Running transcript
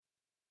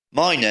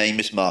My name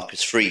is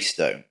Marcus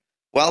Freestone.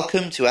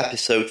 Welcome to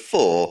episode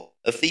 4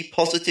 of the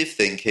Positive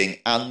Thinking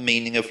and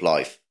Meaning of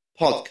Life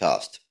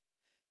podcast.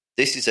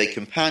 This is a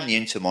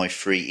companion to my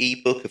free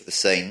ebook of the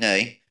same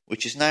name,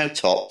 which has now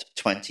topped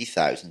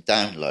 20,000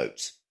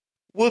 downloads.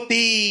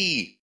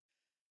 Whoopee!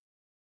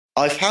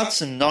 I've had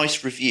some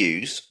nice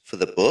reviews for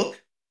the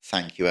book,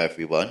 thank you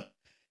everyone,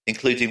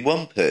 including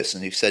one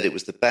person who said it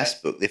was the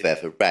best book they've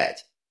ever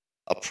read.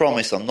 I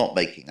promise I'm not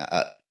making that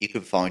up. You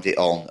can find it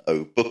on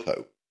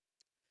Obooko.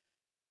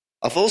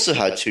 I've also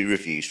had 2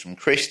 reviews from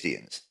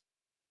Christians.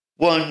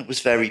 One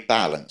was very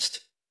balanced.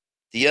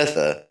 The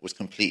other was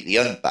completely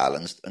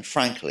unbalanced and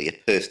frankly a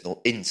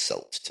personal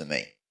insult to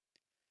me.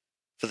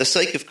 For the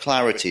sake of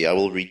clarity, I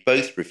will read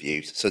both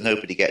reviews so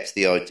nobody gets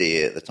the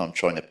idea that I'm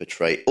trying to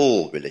portray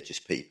all religious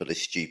people as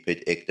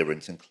stupid,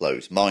 ignorant and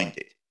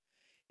closed-minded.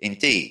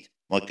 Indeed,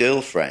 my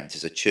girlfriend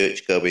is a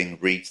church-going,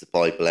 reads the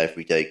Bible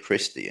everyday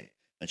Christian,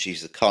 and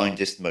she's the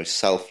kindest, most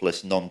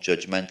selfless,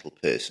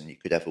 non-judgmental person you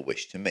could ever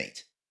wish to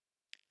meet.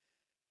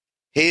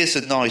 Here's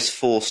a nice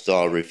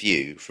 4-star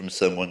review from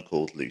someone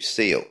called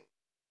Lucille.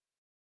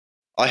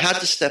 I had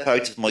to step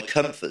out of my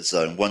comfort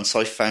zone once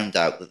I found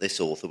out that this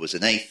author was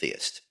an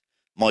atheist.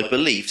 My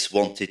beliefs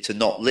wanted to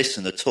not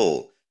listen at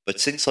all, but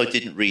since I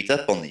didn't read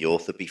up on the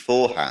author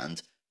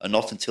beforehand, and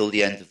not until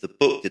the end of the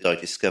book did I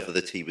discover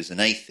that he was an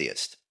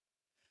atheist.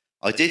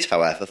 I did,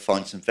 however,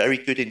 find some very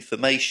good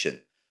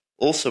information,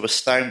 also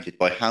astounded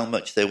by how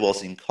much there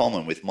was in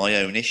common with my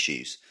own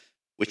issues,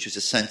 which was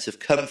a sense of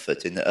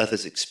comfort in that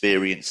others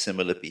experienced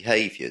similar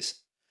behaviours.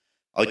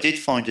 I did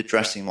find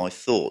addressing my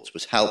thoughts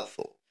was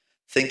helpful,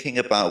 thinking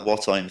about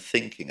what I am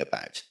thinking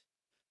about.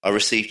 I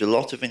received a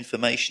lot of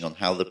information on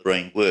how the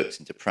brain works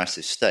in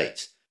depressive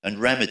states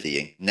and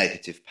remedying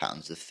negative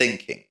patterns of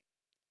thinking.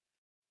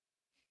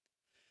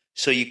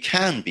 So you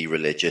can be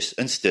religious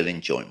and still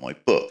enjoy my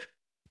book.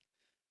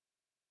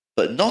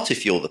 But not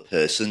if you're the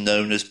person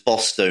known as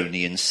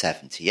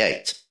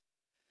Bostonian78.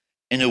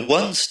 In a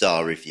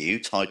 1-star review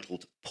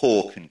titled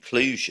Poor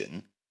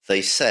Conclusion,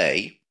 they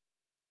say,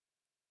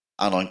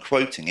 and I'm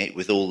quoting it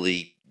with all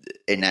the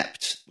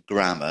inept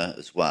grammar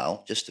as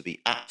well, just to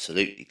be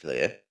absolutely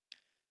clear,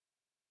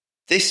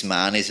 "This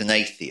man is an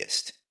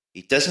atheist.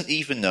 He doesn't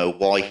even know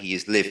why he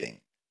is living.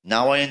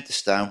 Now I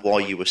understand why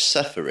you are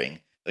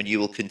suffering, and you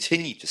will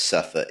continue to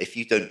suffer if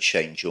you don't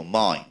change your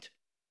mind.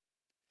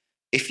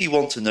 If you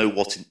want to know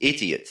what an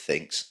idiot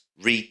thinks,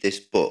 read this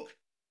book."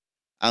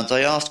 And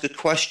I ask a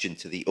question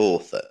to the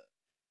author.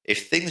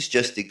 If things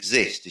just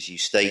exist as you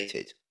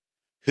stated,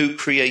 who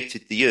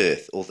created the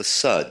earth or the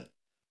sun?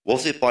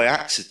 Was it by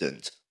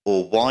accident,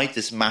 or why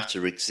does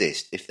matter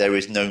exist if there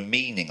is no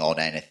meaning on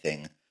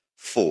anything?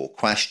 4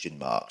 question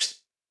marks.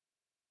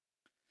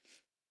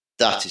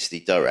 That is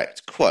the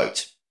direct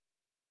quote.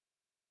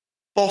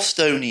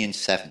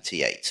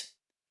 Bostonian78.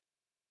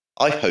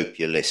 I hope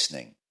you're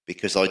listening,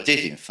 because I did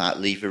in fact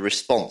leave a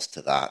response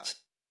to that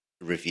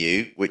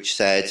review, which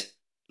said,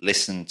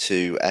 listen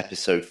to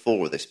episode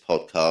 4 of this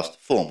podcast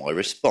for my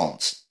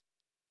response.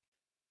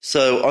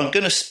 So I'm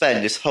going to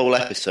spend this whole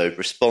episode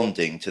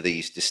responding to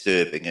these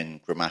disturbing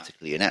and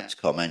grammatically inept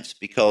comments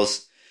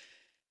because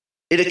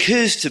it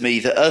occurs to me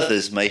that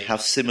others may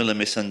have similar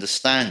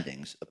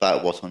misunderstandings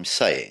about what I'm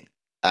saying,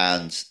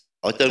 and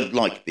I don't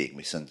like being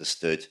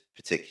misunderstood,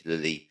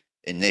 particularly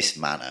in this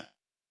manner.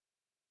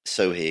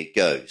 So here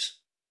goes.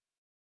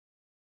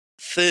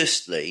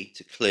 Firstly,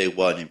 to clear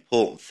one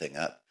important thing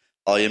up,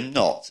 I am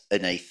not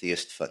an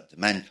atheist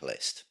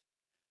fundamentalist.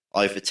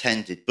 I've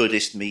attended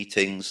Buddhist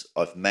meetings,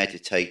 I've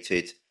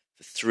meditated.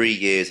 For 3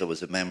 years I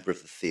was a member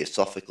of the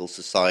Theosophical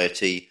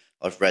Society,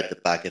 I've read the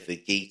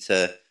Bhagavad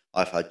Gita,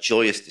 I've had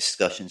joyous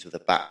discussions with a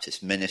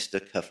Baptist minister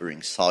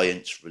covering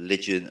science,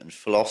 religion and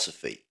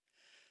philosophy.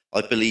 I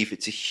believe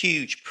it's a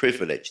huge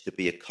privilege to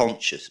be a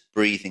conscious,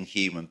 breathing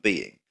human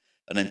being,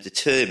 and I'm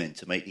determined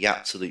to make the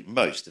absolute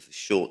most of the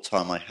short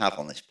time I have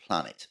on this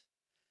planet.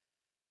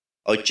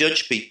 I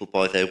judge people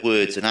by their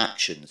words and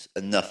actions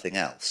and nothing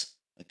else,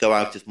 and go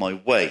out of my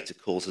way to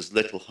cause as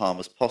little harm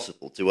as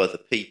possible to other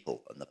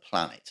people and the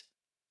planet.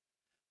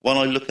 When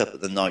I look up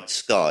at the night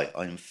sky,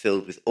 I am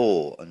filled with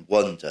awe and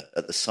wonder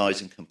at the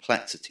size and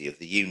complexity of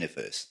the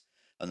universe,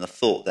 and the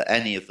thought that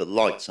any of the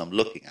lights I'm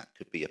looking at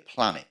could be a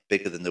planet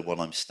bigger than the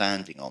one I'm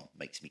standing on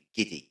makes me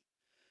giddy.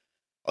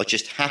 I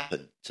just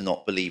happen to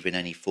not believe in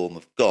any form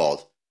of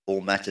God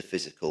or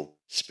metaphysical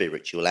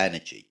spiritual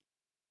energy.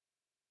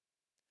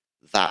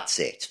 That's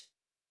it.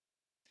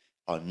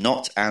 I'm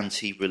not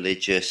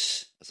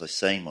anti-religious. As I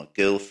say, my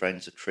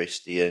girlfriend's a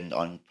Christian.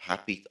 I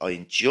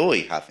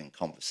enjoy having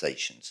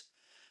conversations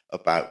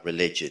about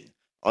religion.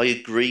 I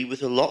agree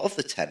with a lot of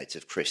the tenets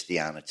of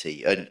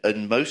Christianity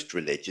and most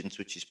religions,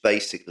 which is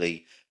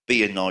basically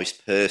be a nice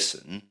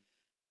person,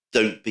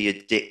 don't be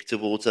a dick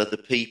towards other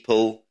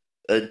people,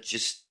 and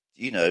just,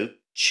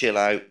 chill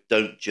out,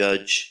 don't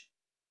judge,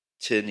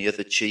 turn the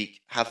other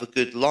cheek, have a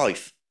good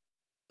life,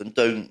 and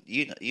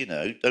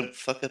don't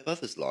fuck up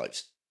others'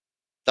 lives.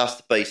 That's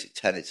the basic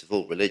tenets of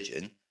all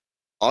religion.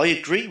 I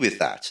agree with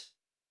that.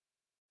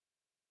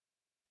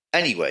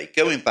 Anyway,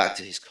 going back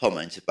to his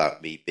comment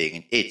about me being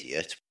an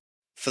idiot,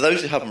 for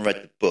those who haven't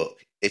read the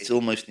book, it's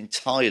almost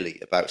entirely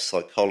about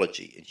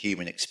psychology and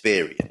human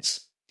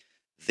experience.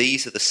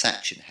 These are the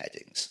section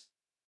headings.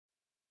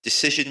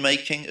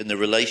 Decision-making and the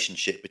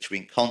relationship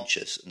between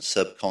conscious and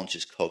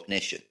subconscious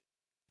cognition.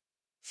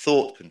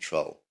 Thought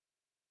control.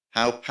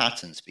 How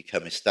patterns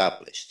become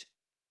established.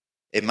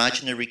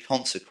 Imaginary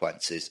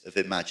consequences of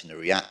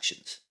imaginary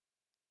actions.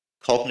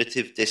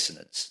 Cognitive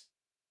dissonance.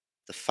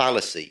 The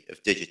fallacy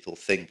of digital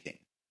thinking.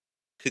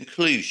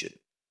 Conclusion.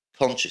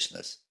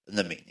 Consciousness and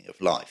the meaning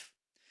of life.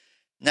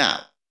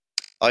 Now,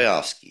 I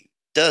ask you,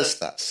 does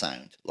that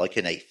sound like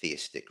an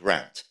atheistic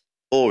rant,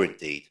 or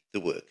indeed the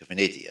work of an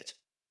idiot?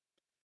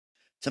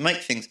 To make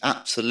things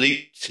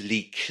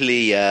absolutely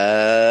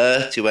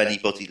clear to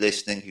anybody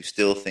listening who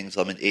still thinks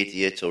I'm an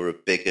idiot or a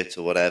bigot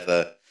or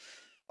whatever,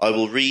 I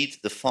will read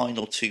the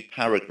final 2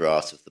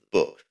 paragraphs of the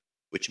book,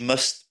 which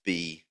must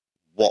be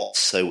what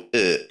so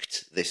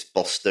irked this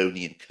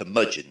Bostonian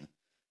curmudgeon,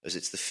 as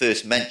it's the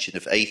first mention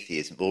of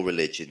atheism or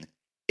religion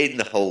in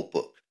the whole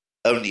book,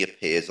 only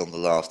appears on the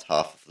last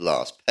half of the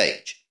last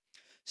page.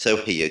 So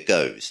here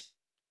goes.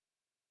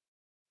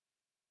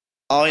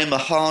 I am a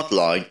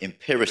hardline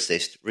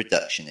empiricist,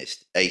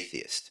 reductionist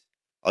atheist.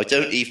 I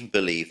don't even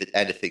believe that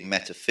anything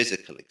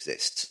metaphysical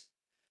exists.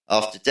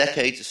 After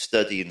decades of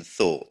study and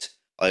thought,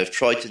 I have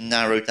tried to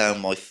narrow down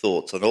my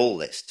thoughts on all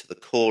this to the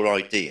core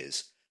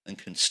ideas and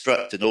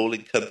construct an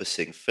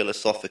all-encompassing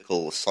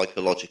philosophical or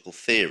psychological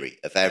theory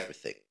of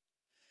everything.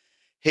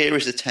 Here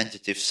is a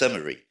tentative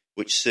summary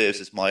which serves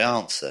as my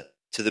answer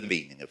to the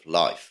meaning of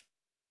life.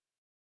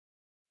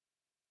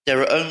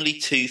 There are only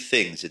 2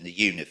 things in the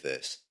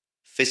universe: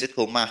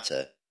 physical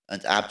matter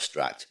and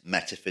abstract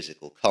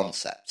metaphysical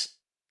concepts.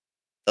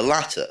 The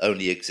latter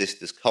only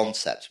exist as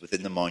concepts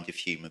within the mind of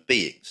human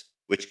beings,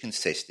 which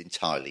consist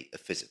entirely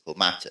of physical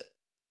matter.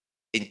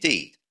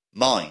 Indeed,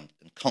 mind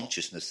and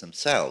consciousness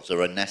themselves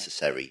are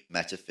unnecessary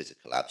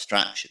metaphysical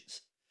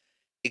abstractions.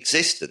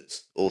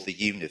 Existence, or the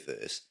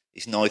universe,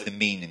 is neither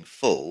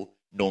meaningful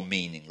nor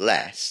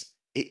meaningless,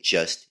 it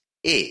just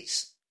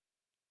is.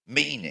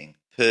 Meaning,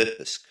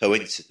 purpose,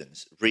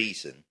 coincidence,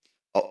 reason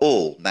are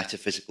all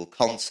metaphysical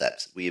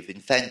concepts we have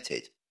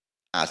invented,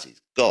 as is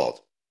God.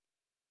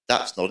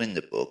 That's not in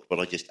the book, but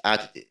I just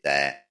added it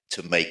there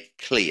to make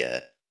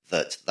clear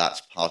that that's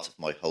part of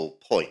my whole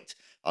point.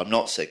 I'm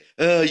not saying,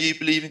 oh, you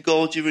believe in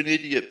God, you're an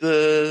idiot.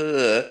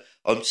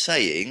 I'm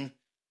saying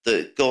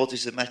that God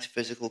is a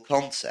metaphysical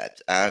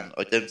concept, and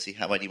I don't see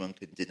how anyone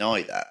can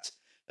deny that.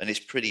 And it's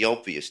pretty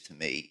obvious to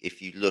me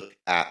if you look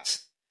at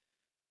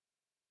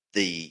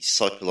the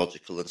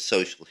psychological and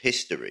social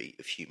history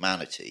of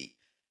humanity.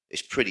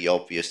 It's pretty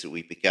obvious that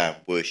we began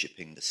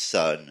worshipping the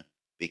sun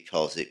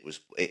because it was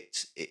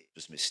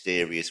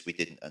mysterious. We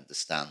didn't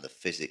understand the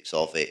physics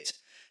of it,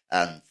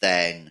 and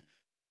then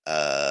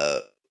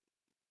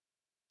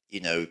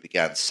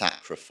began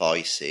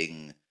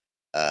sacrificing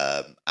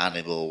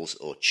animals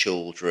or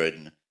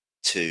children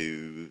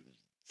to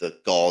the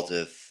god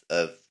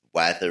of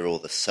weather or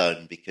the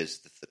sun, because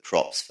if the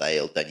crops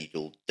failed, then you'd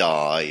all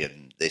die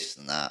and this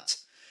and that.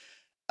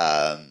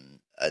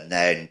 And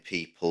then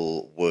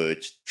people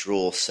would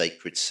draw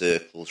sacred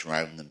circles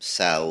around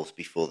themselves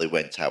before they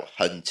went out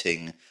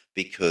hunting,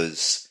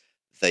 because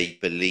they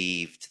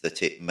believed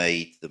that it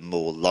made them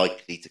more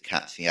likely to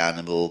catch the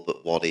animal,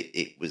 but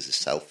it was a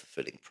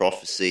self-fulfilling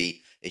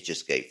prophecy. It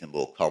just gave them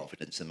more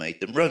confidence and made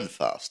them run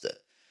faster.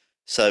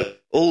 So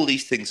all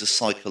these things are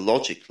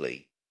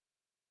psychologically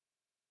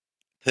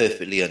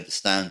perfectly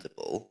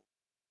understandable,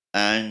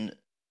 and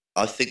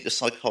I think the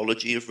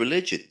psychology of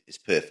religion is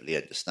perfectly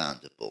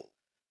understandable.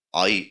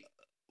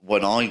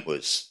 When I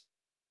was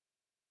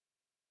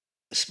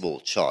a small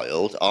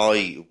child,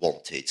 I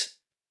wanted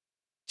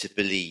to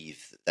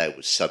believe that there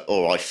was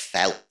I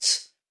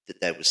felt that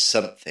there was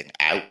something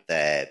out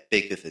there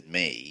bigger than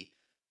me.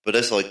 But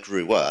as I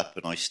grew up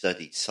and I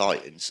studied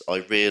science, I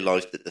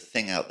realised that the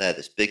thing out there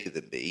that's bigger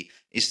than me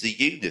is the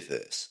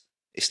universe.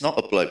 It's not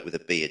a bloke with a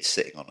beard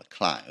sitting on a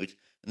cloud,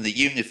 and the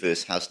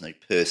universe has no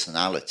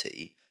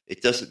personality.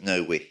 It doesn't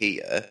know we're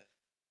here,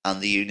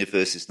 and the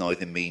universe is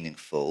neither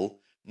meaningful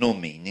nor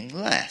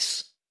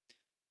meaningless.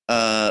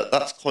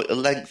 That's quite a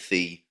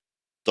lengthy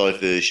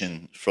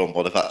diversion from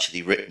what I've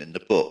actually written in the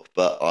book,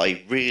 but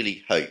I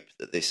really hope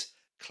that this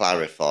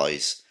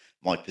clarifies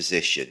my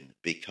position,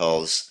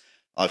 because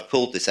I've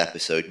called this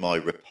episode my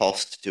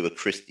Repost to a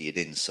Christian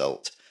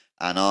insult,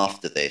 and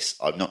after this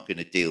I'm not going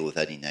to deal with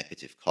any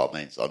negative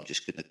comments. I'm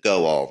just going to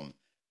go on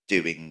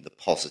doing the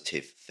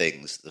positive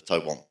things that I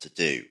want to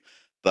do,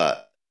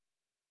 but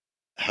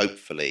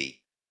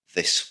hopefully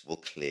this will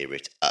clear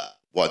it up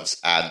once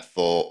and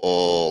for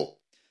all.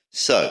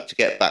 So, to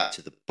get back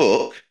to the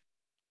book,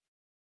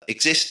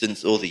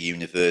 existence or the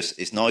universe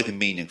is neither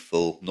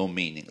meaningful nor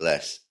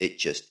meaningless, it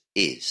just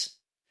is.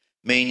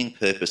 Meaning,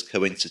 purpose,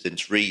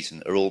 coincidence,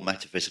 reason are all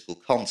metaphysical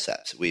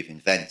concepts we've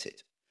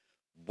invented.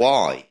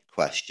 Why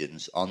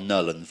questions are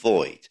null and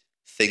void.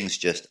 Things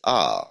just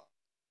are.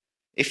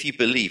 If you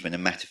believe in a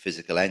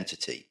metaphysical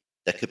entity,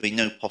 There could be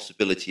no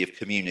possibility of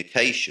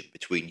communication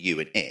between you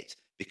and it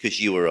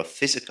because you are a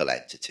physical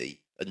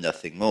entity and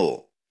nothing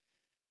more.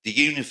 The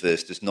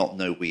universe does not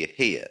know we are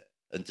here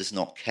and does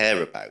not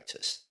care about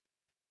us.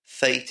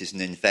 Fate is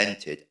an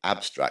invented,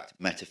 abstract,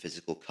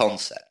 metaphysical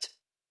concept.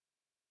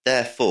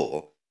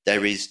 Therefore,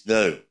 there is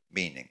no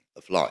meaning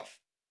of life.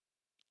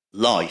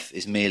 Life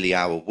is merely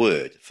our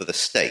word for the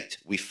state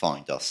we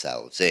find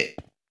ourselves in.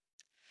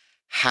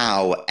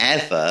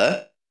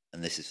 However,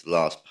 and this is the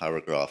last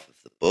paragraph of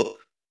the book,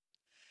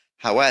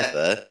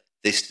 however,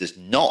 this does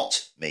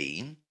not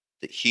mean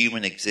that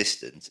human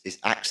existence is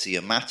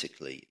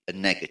axiomatically a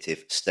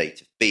negative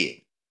state of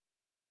being.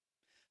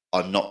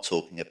 I'm not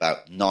talking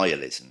about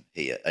nihilism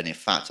here, and in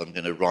fact I'm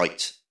going to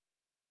write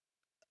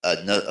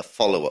a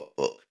follow-up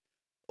book,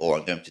 or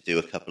I'm going to do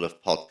a couple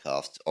of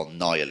podcasts on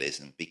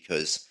nihilism,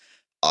 because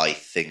I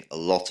think a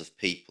lot of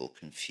people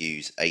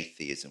confuse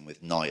atheism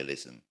with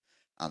nihilism,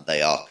 and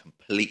they are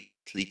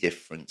completely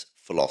different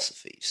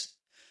philosophies.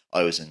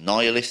 I was a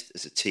nihilist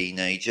as a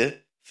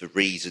teenager for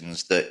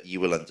reasons that you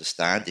will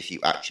understand if you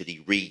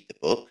actually read the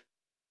book,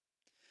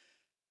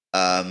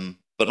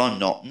 but I'm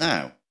not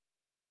now.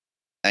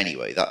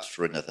 Anyway, that's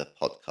for another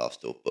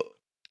podcast or book.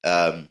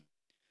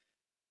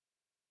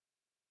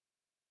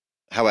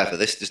 However,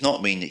 this does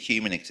not mean that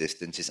human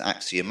existence is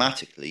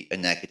axiomatically a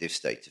negative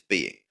state of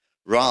being.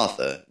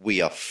 Rather,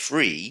 we are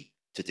free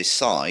to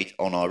decide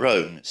on our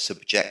own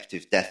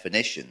subjective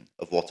definition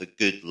of what a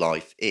good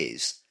life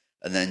is,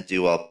 and then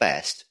do our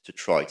best to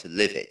try to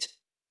live it.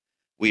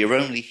 We are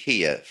only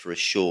here for a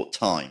short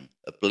time,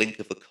 a blink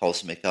of a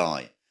cosmic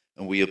eye,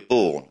 and we are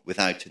born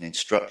without an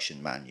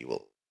instruction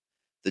manual.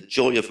 The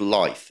joy of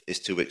life is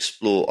to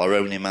explore our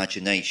own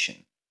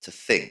imagination, to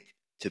think,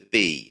 to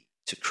be,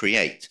 to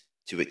create,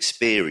 to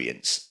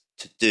experience,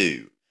 to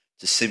do,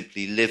 to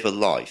simply live a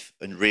life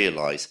and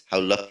realise how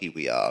lucky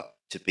we are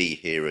to be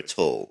here at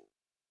all.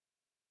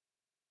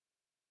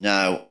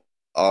 Now,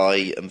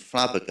 I am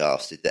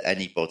flabbergasted that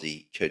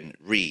anybody can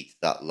read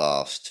that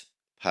last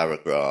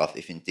paragraph,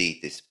 if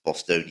indeed this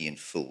Bostonian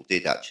fool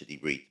did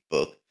actually read the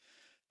book,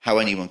 how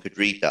anyone could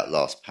read that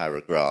last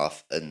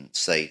paragraph and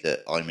say that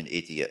I'm an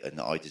idiot and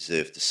that I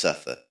deserve to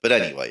suffer. But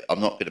anyway, I'm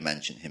not going to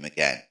mention him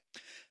again.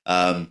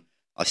 I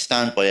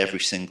stand by every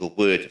single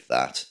word of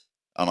that,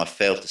 and I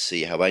fail to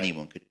see how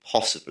anyone could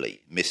possibly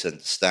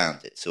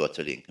misunderstand it so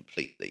utterly and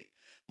completely.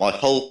 My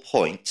whole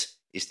point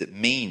is that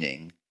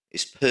meaning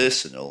is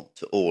personal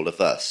to all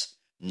of us,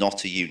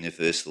 not a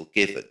universal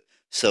given.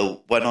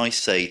 So when I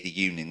say the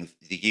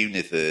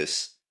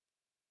universe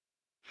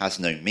has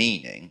no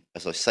meaning,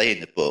 as I say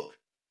in the book,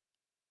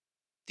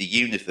 the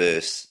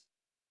universe,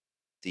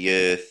 the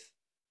earth,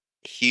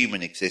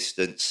 human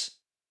existence,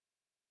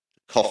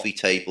 the coffee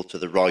table to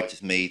the right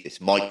of me, this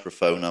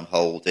microphone I'm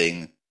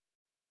holding,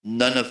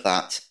 none of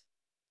that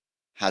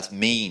has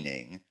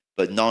meaning,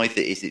 but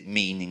neither is it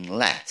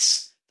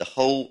meaningless. The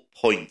whole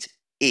point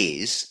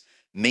is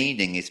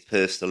meaning is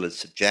personal and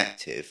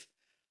subjective.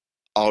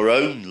 Our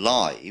own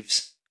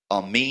lives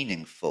are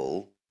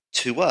meaningful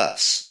to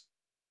us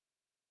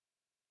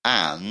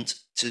and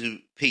to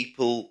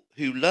people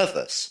who love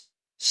us.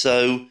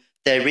 So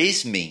there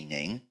is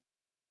meaning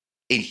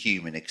in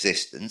human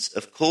existence.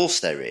 Of course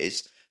there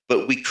is,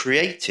 but we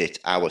create it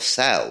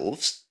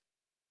ourselves.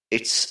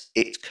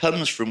 It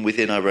comes from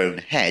within our own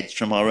heads,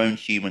 from our own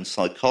human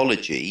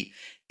psychology.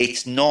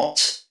 It's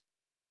not,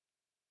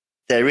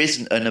 there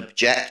isn't an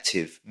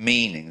objective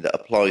meaning that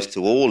applies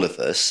to all of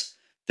us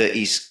that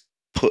is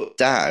put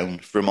down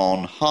from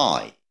on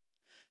high.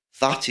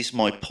 That is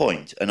my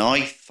point, and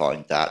I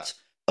find that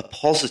a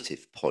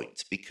positive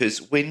point,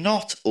 because we're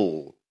not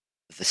all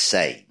the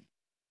same.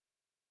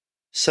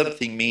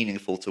 Something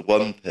meaningful to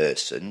one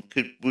person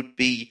would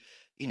be,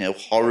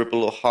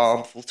 horrible or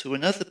harmful to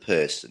another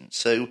person.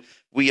 So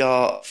we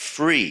are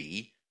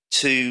free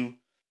to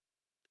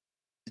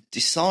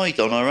decide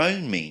on our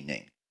own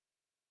meaning.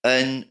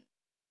 And,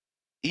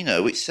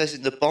 it says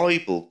in the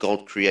Bible,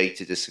 God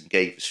created us and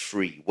gave us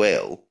free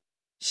will.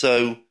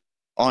 So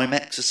I'm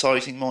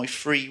exercising my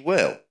free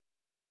will.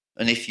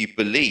 And if you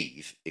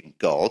believe in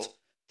God,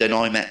 then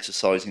I'm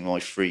exercising my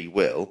free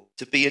will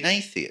to be an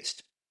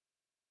atheist.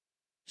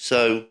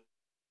 So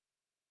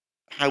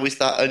how is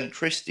that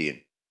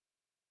unchristian?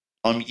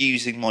 I'm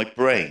using my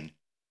brain.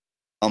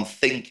 I'm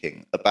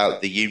thinking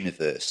about the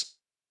universe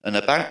and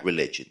about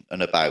religion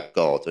and about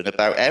God and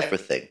about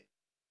everything.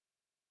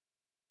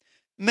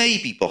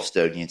 Maybe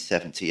Bostonian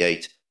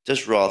 78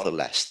 does rather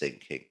less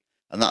thinking,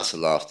 and that's the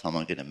last time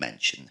I'm going to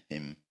mention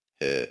him,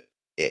 her,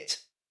 it.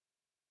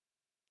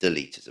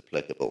 Delete as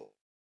applicable.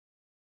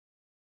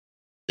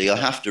 I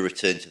have to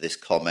return to this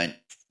comment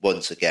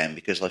once again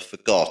because I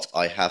forgot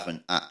I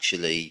haven't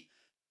actually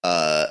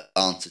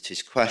answered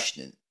his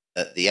question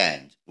at the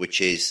end,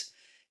 which is,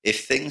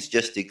 if things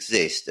just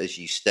exist as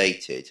you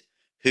stated,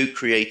 who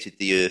created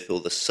the earth or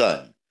the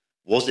sun?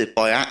 Was it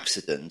by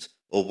accident,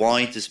 or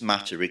why does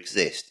matter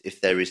exist if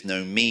there is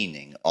no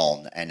meaning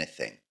on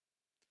anything?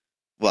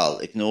 Well,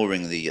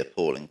 ignoring the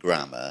appalling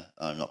grammar,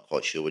 I'm not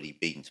quite sure what he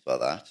means by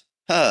that.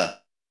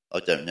 I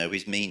don't know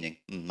his meaning.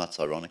 That's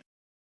ironic.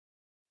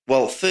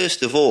 Well,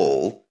 first of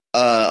all,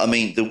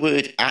 the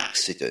word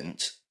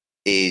accident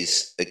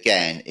is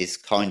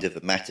kind of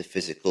a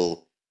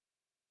metaphysical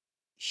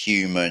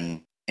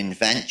human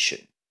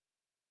invention.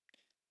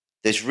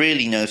 There's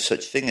really no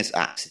such thing as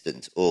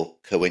accident or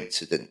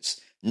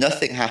coincidence.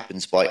 Nothing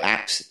happens by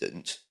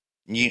accident.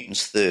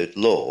 Newton's third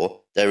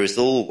law, there is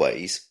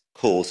always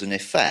cause and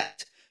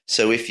effect.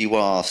 So if you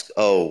ask,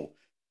 why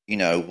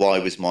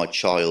was my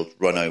child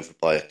run over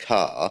by a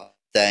car?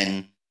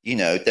 Then,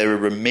 there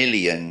are a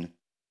million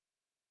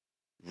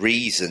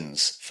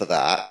reasons for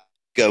that,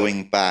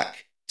 going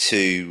back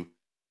to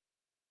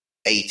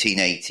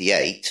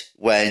 1888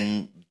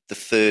 when the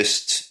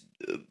first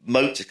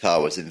motor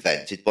car was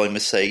invented by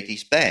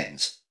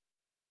Mercedes-Benz.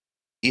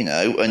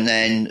 And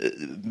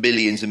then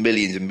millions and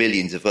millions and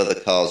millions of other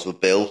cars were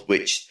built,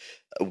 which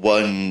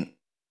one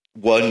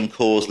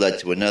cause led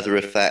to another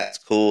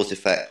effect, cause,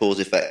 effect, cause,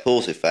 effect,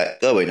 cause,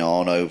 effect, going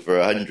on over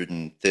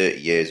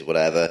 130 years or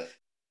whatever,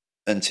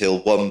 until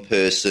one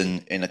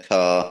person in a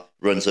car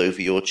runs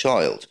over your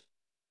child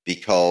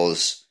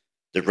because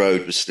the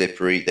road was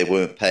slippery, they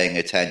weren't paying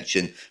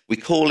attention. We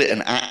call it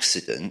an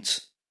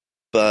accident,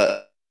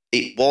 but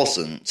it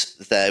wasn't.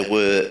 There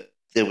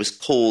was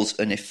cause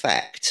and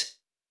effect.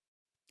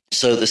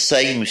 So the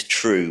same is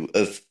true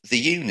of the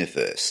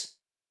universe.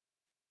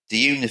 The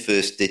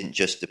universe didn't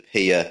just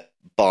appear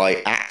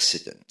by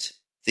accident.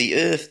 The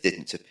earth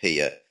didn't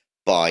appear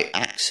by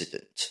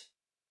accident.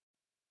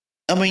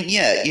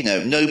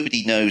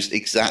 Nobody knows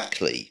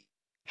exactly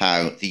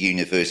how the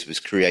universe was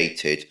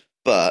created,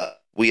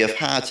 but we have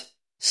had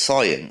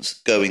science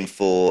going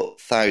for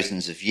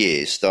thousands of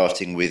years,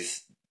 starting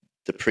with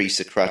the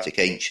pre-Socratic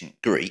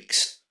ancient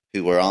Greeks,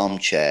 who were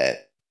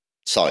armchair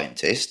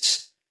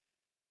scientists.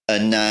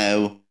 And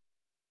now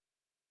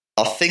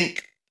I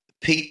think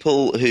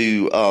people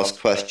who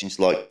ask questions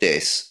like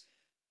this,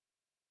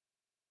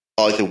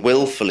 either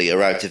willfully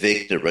or out of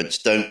ignorance,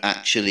 don't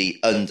actually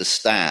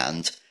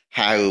understand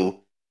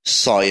how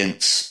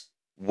science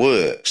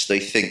works.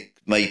 They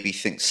maybe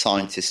think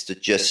scientists are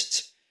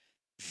just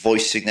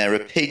voicing their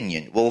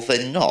opinion. Well,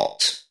 they're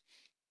not.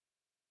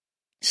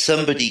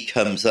 Somebody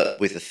comes up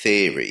with a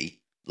theory,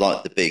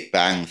 like the Big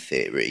Bang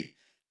Theory,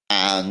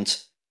 and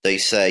they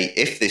say,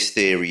 if this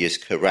theory is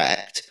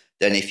correct,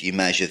 then if you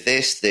measure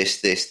this,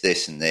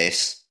 and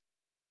this,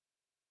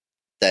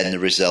 then the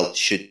result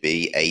should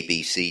be A,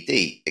 B, C,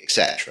 D,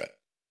 etc.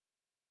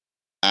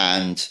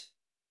 And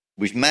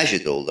we've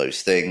measured all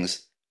those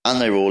things, and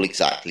they're all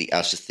exactly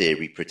as the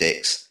theory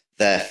predicts.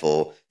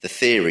 Therefore, the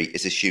theory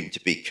is assumed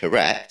to be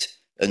correct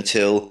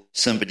until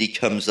somebody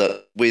comes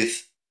up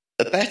with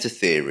a better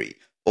theory,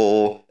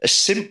 or a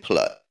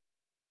simpler,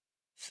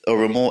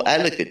 or a more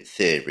elegant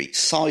theory.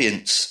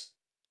 Science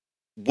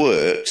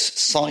works,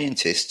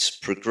 scientists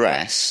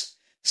progress,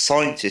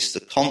 scientists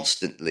are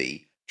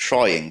constantly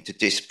trying to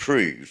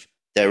disprove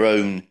their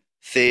own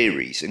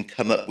theories and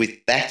come up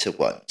with better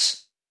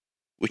ones,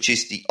 which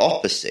is the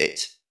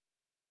opposite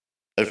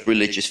of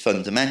religious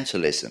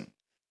fundamentalism.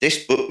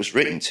 This book was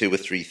written 2,000 or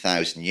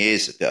 3,000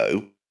 years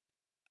ago,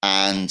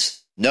 and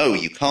no,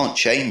 you can't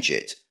change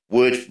it.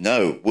 Word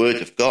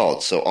of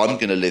God. So I'm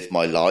going to live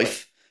my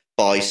life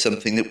by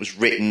something that was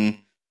written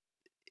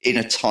in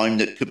a time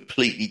that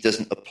completely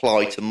doesn't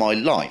apply to my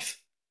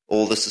life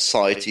or the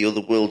society or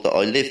the world that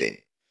I live in.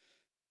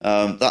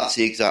 That's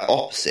the exact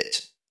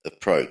opposite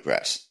of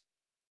progress.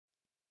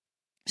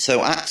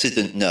 So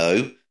accident,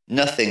 no,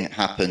 nothing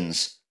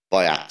happens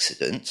by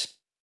accident.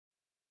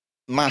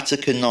 Matter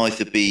can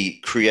neither be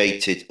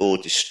created or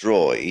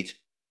destroyed.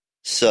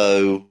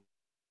 So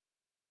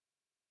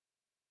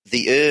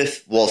the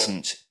earth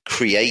wasn't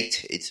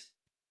created.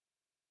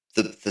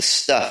 The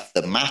stuff,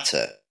 the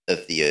matter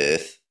of the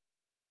earth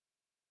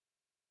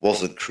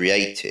wasn't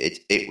created.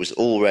 It was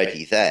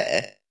already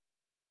there.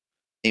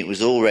 It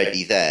was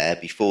already there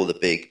before the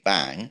Big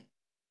Bang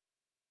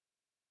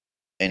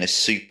in a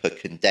super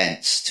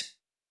condensed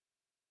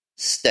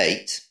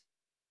state.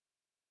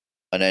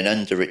 And then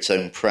under its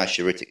own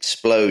pressure, it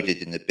exploded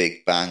in the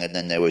Big Bang, and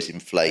then there was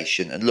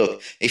inflation. And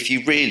look, if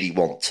you really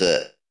want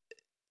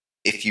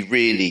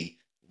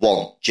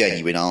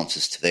genuine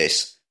answers to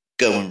this,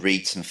 go and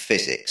read some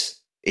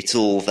physics. It's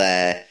all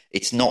there.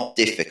 It's not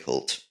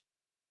difficult.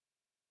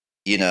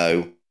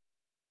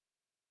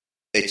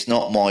 It's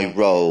not my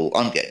role.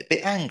 I'm getting a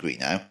bit angry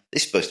now.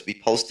 This is supposed to be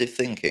positive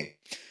thinking.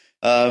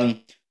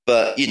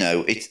 But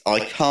I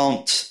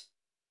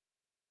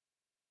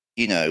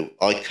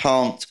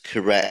can't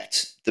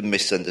correct the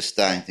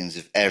misunderstandings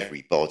of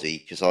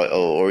everybody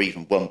or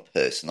even one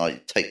person.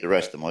 I take the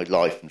rest of my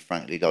life, and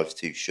frankly, life's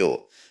too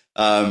short.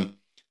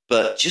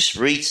 But just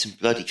read some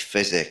bloody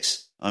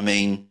physics.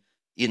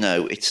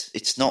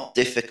 It's not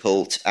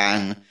difficult,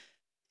 and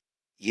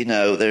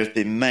there have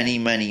been many,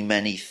 many,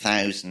 many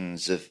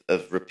thousands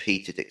of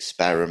repeated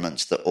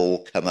experiments that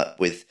all come up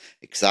with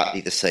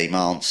exactly the same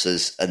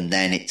answers, and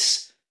then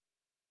it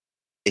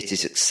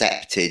is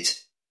accepted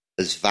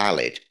as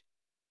valid.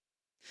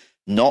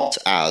 Not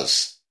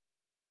as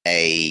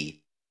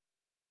a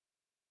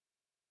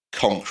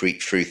concrete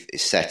truth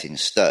is set in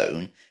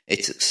stone.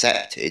 It's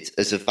accepted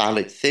as a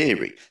valid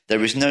theory.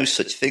 There is no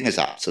such thing as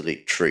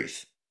absolute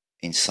truth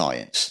in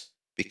science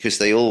because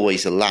they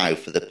always allow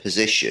for the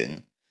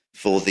position,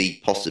 for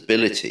the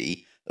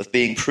possibility of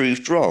being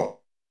proved wrong,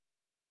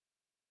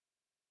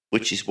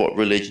 which is what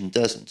religion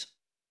doesn't.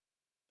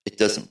 It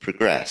doesn't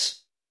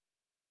progress.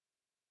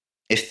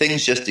 If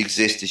things just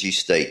exist as you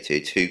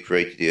stated, who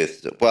created the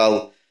earth?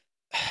 Well,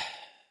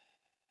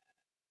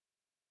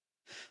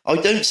 I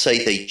don't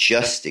say they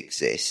just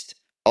exist.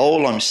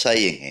 All I'm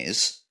saying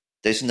is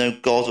there's no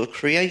God or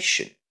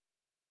creation.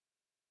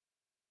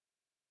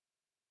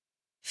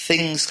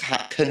 Things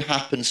can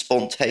happen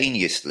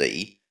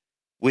spontaneously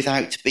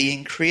without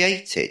being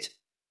created.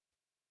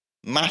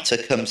 Matter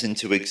comes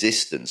into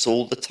existence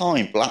all the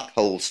time. Black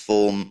holes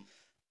form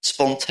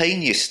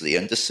spontaneously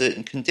under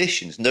certain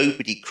conditions.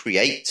 Nobody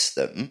creates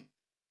them.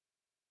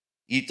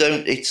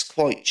 It's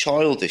quite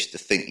childish to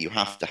think you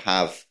have to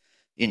have,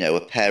 a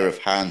pair of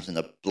hands and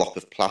a block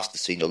of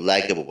plasticine or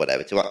Lego or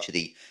whatever to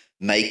actually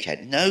make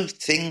it. No,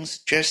 things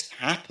just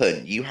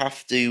happen. You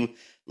have to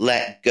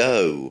let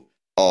go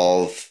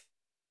of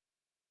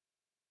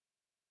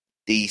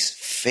these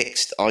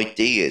fixed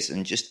ideas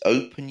and just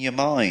open your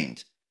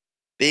mind.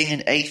 Being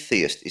an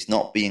atheist is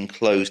not being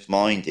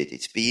closed-minded,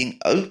 it's being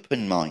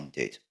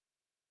open-minded.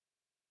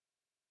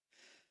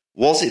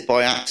 Was it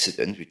by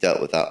accident? We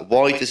dealt with that.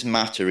 Why does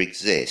matter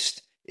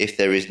exist if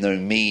there is no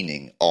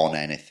meaning on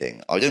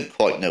anything? I don't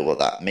quite know what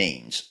that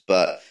means,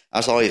 but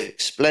as I've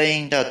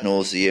explained ad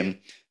nauseum,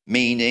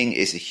 meaning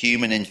is a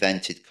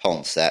human-invented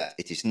concept.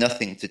 It is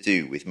nothing to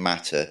do with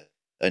matter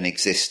and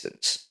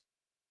existence.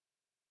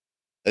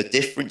 A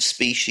different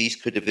species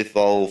could have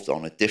evolved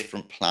on a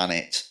different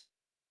planet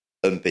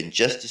and been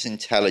just as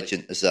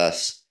intelligent as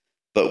us,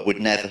 but would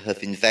never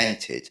have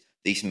invented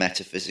these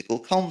metaphysical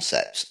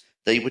concepts.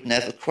 They would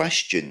never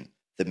question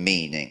the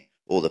meaning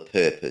or the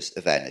purpose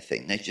of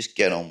anything. They'd just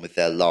get on with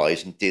their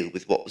lives and deal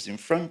with what was in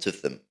front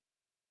of them.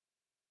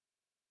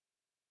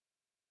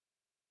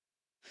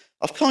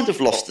 I've kind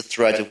of lost the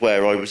thread of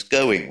where I was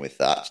going with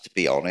that, to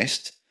be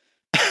honest.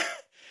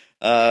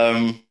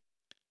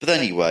 But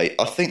anyway,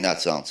 I think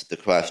that's answered the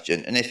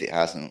question. And if it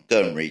hasn't,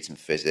 go and read some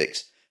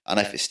physics. And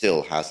if it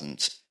still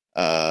hasn't,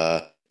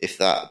 if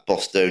that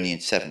Bostonian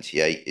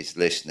 78 is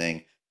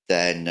listening,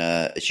 then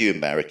as you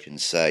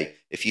Americans say,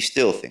 if you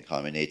still think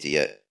I'm an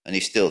idiot and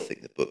you still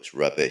think the book's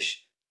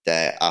rubbish,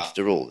 there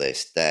after all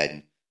this,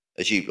 then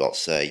as you lot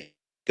say,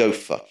 go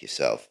fuck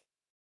yourself.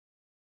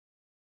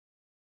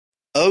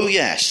 Oh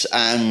yes,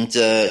 and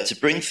to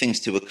bring things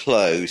to a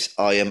close,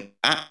 I am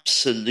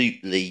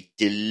absolutely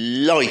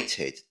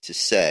delighted to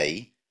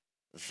say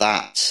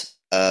that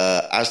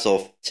as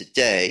of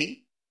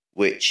today,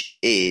 which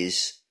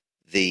is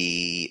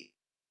the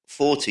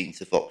 14th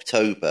of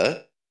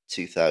October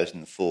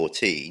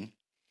 2014,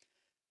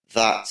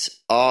 that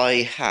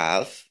I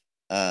have,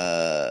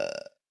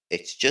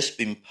 it's just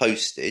been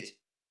posted,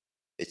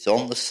 it's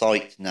on the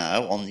site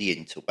now, on the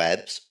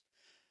interwebs.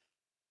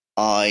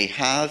 I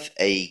have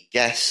a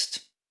guest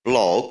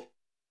blog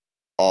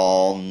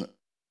on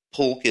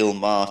Paul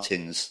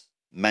Gilmartin's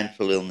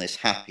Mental Illness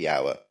Happy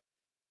Hour.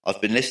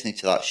 I've been listening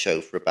to that show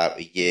for about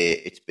a year.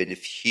 It's been a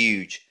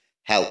huge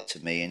help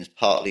to me and has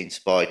partly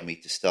inspired me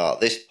to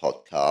start this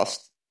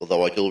podcast,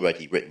 although I'd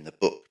already written the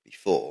book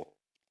before.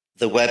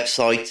 The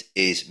website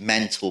is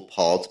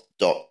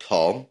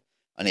mentalpod.com,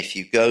 and if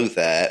you go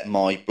there,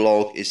 my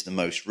blog is the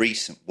most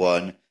recent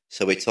one,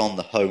 so it's on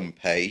the home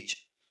page.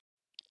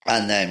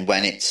 And then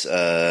when it's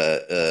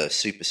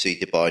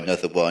superseded by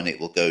another one, it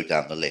will go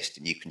down the list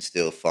and you can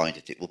still find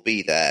it. It will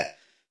be there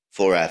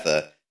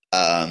forever.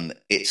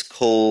 It's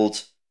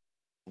called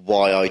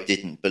Why I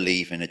Didn't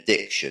Believe in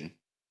Addiction.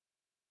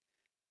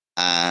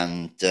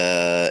 And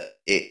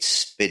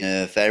it's been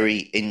a very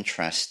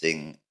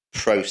interesting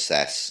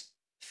process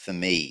for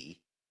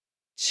me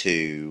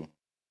to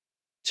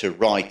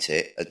write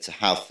it and to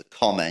have the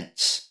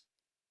comments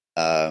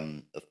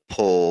of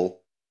Paul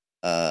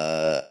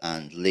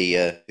and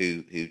Leah,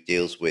 who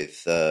deals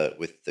with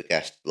the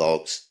guest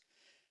blogs.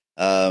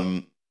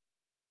 I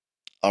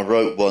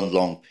wrote one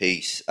long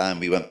piece and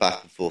we went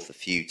back and forth a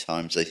few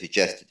times. They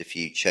suggested a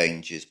few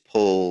changes.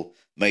 Paul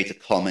made a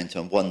comment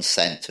on one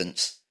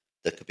sentence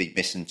that could be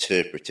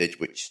misinterpreted,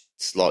 which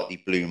slightly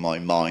blew my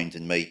mind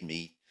and made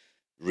me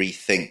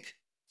rethink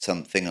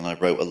something, and I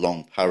wrote a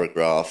long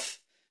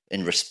paragraph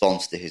in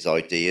response to his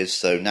ideas.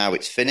 So now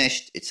it's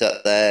finished, it's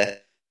up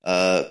there.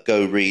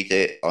 Go read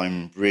it.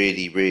 I'm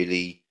really,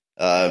 really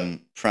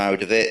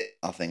proud of it.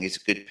 I think it's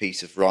a good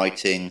piece of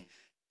writing,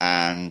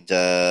 and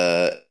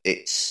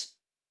it's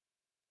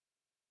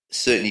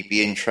certainly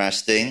be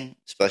interesting,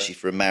 especially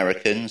for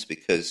Americans,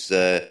 because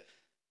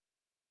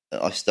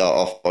I start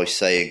off by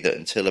saying that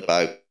until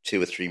about 2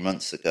 or 3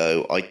 months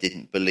ago, I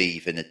didn't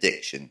believe in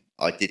addiction.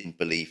 I didn't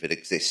believe it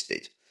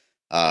existed.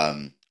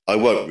 I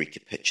won't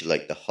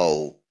recapitulate the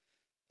whole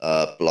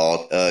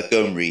blog.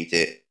 Go and read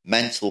it.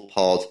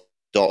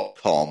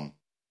 mentalpod.com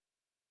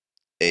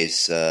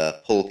is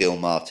Paul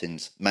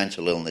Gilmartin's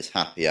Mental Illness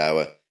Happy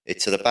Hour.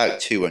 It's at about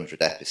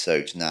 200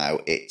 episodes now.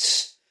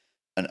 It's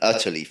an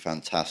utterly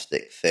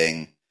fantastic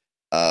thing,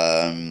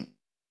 and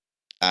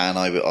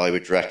I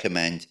would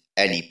recommend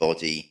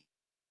anybody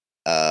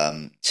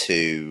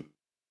to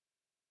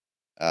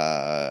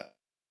go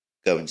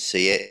and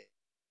see it,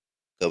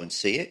 go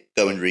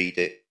and read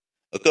it,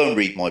 or go and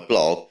read my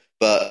blog.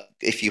 But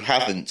if you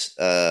haven't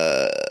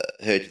heard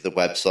of the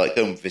website,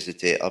 go and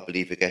visit it. I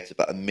believe it gets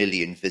about 1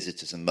 million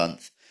visitors a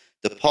month.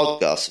 The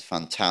podcasts are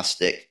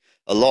fantastic.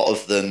 A lot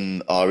of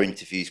them are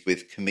interviews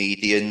with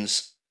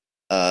comedians.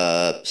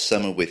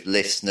 Some are with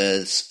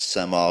listeners.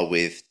 Some are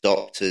with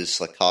doctors,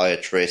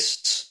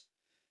 psychiatrists,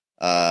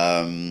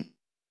 or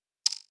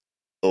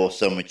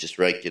some are just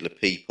regular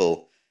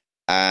people.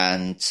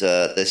 And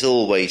there's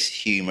always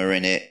humour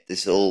in it.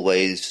 It's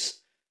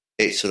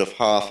sort of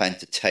half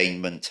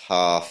entertainment,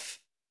 half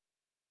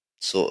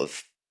sort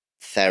of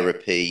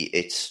therapy.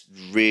 It's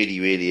really,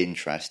 really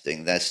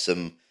interesting. There's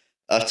some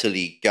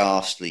utterly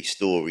ghastly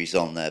stories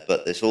on there,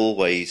 but there's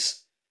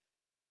always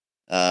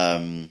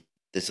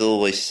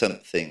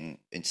something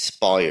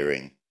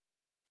inspiring.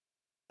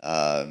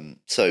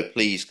 So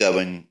please go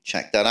and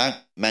check that out,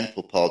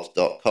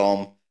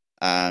 mentalpod.com,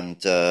 and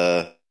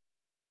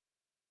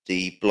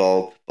the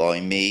blog by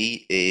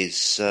me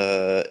is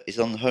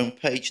on the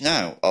homepage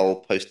now. I'll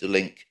post a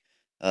link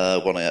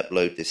when I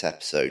upload this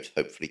episode,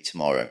 hopefully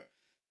tomorrow.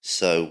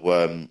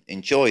 So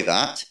enjoy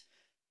that,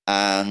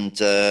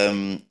 and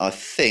I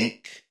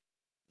think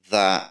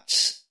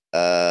that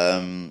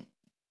the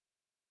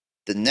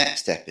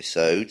next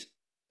episode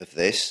of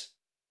this,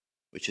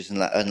 which is,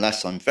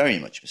 unless I'm very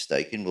much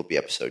mistaken, will be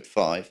episode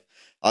 5.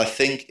 I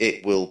think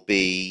it will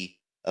be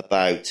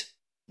about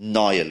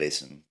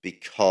nihilism,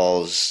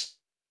 because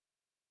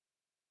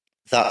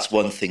that's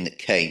one thing that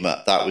came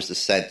up. That was the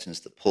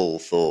sentence that Paul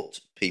thought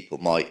people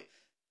might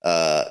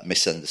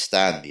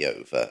misunderstand me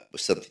over,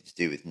 was something to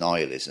do with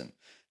nihilism.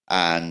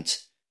 And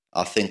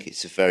I think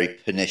it's a very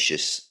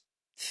pernicious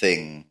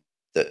thing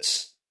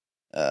that's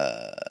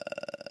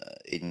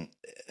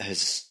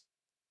has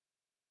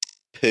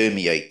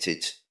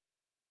permeated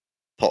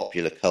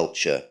popular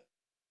culture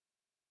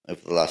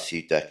over the last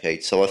few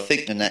decades. So I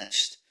think the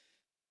next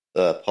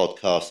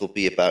podcast will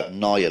be about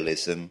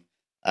nihilism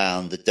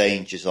and the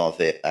dangers of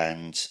it,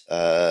 and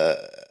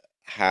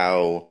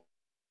how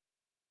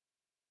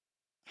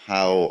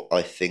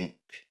I think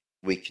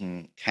we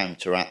can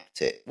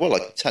counteract it. Well, I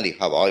can tell you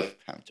how I've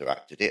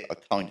counteracted it. I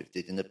kind of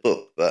did in the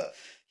book, but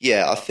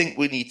yeah, I think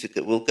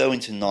we'll go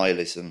into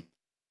nihilism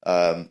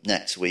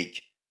next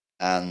week,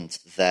 and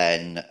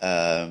then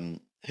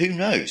who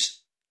knows?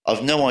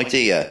 I've no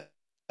idea.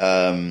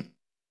 I've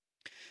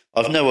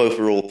no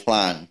overall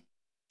plan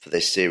for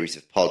this series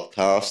of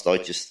podcasts. I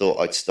just thought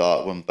I'd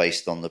start one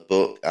based on the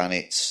book, and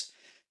it's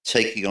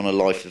taking on a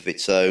life of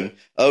its own.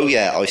 Oh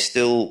yeah, I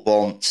still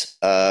want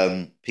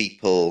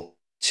people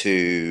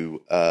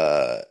to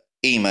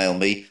email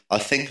me. I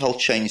think I'll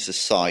change the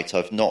site.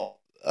 I've not.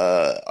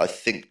 I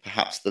think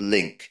perhaps the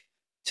link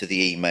to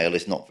the email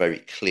is not very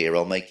clear.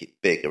 I'll make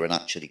it bigger and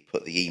actually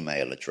put the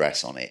email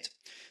address on it.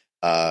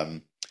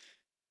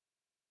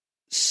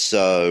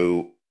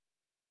 So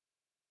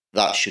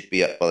that should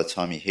be up by the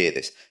time you hear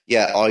this.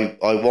 Yeah, I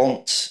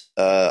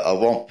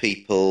want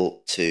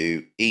people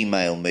to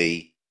email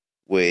me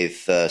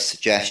with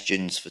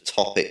suggestions for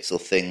topics or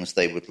things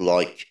they would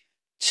like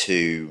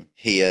to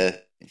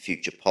hear in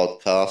future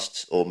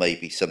podcasts, or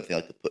maybe something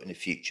I could put in a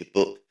future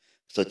book,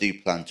 because I do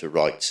plan to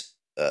write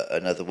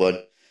another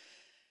one.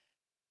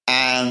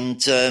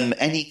 And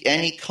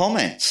any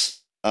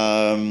comments?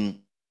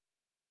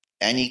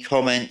 Any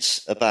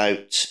comments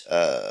about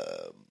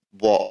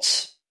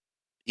what's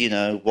in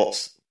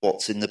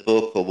the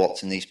book, or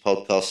what's in these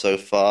podcasts so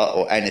far,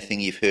 or anything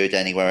you've heard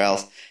anywhere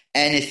else,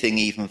 anything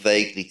even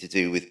vaguely to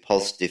do with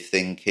positive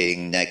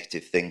thinking,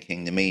 negative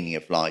thinking, the meaning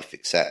of life,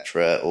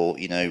 etc., or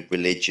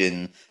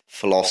religion,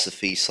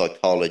 philosophy,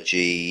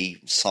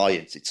 psychology,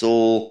 science. It's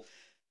all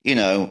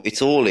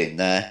in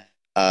there.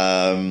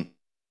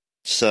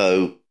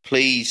 So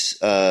please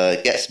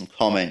get some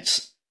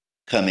comments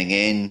coming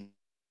in.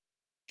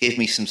 Give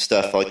me some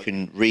stuff I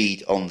can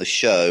read on the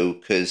show,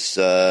 because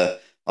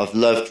I've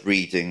loved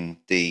reading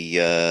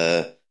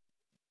the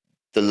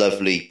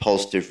lovely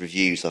positive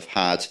reviews I've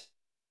had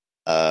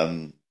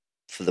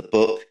for the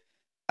book,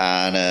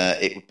 and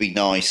it would be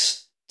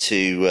nice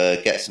to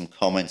get some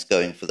comments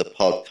going for the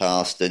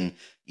podcast. And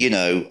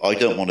I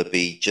don't want to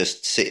be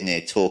just sitting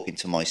here talking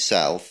to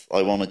myself.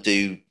 I want to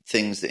do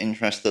things that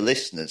interest the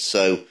listeners.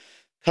 So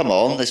come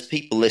on, there's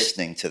people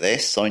listening to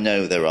this. I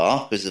know there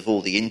are, because of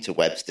all the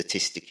interweb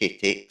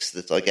statistics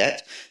that I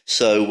get.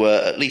 So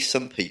at least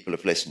some people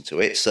have listened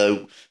to it.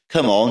 So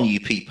come on, you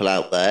people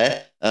out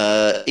there,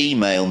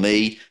 email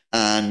me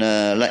and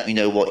let me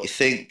know what you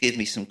think. Give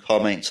me some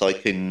comments I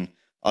can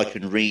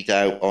read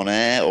out on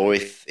air, or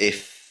if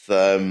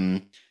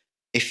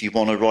you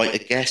want to write a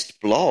guest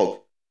blog.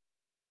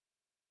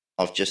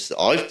 I've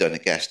done a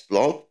guest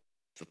blog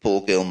for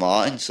Paul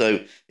Gilmartin. So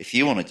if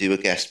you want to do a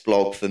guest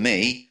blog for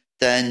me,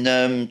 then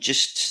I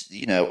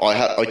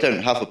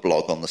don't have a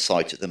blog on the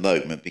site at the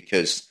moment,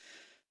 because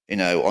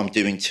I'm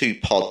doing 2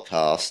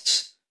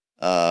 podcasts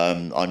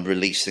I'm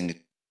releasing a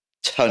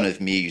ton of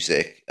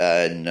music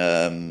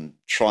and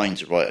trying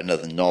to write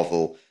another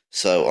novel.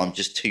 So I'm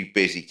just too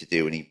busy to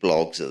do any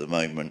blogs at the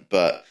moment.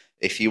 But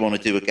if you want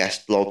to do a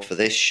guest blog for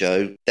this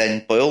show,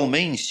 then by all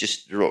means,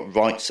 just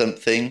write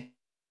something,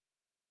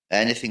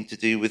 anything to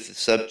do with the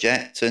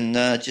subject, and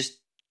just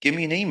give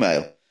me an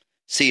email.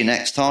 See you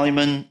next time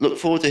and look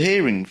forward to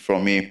hearing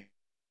from you.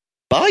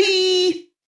 Bye!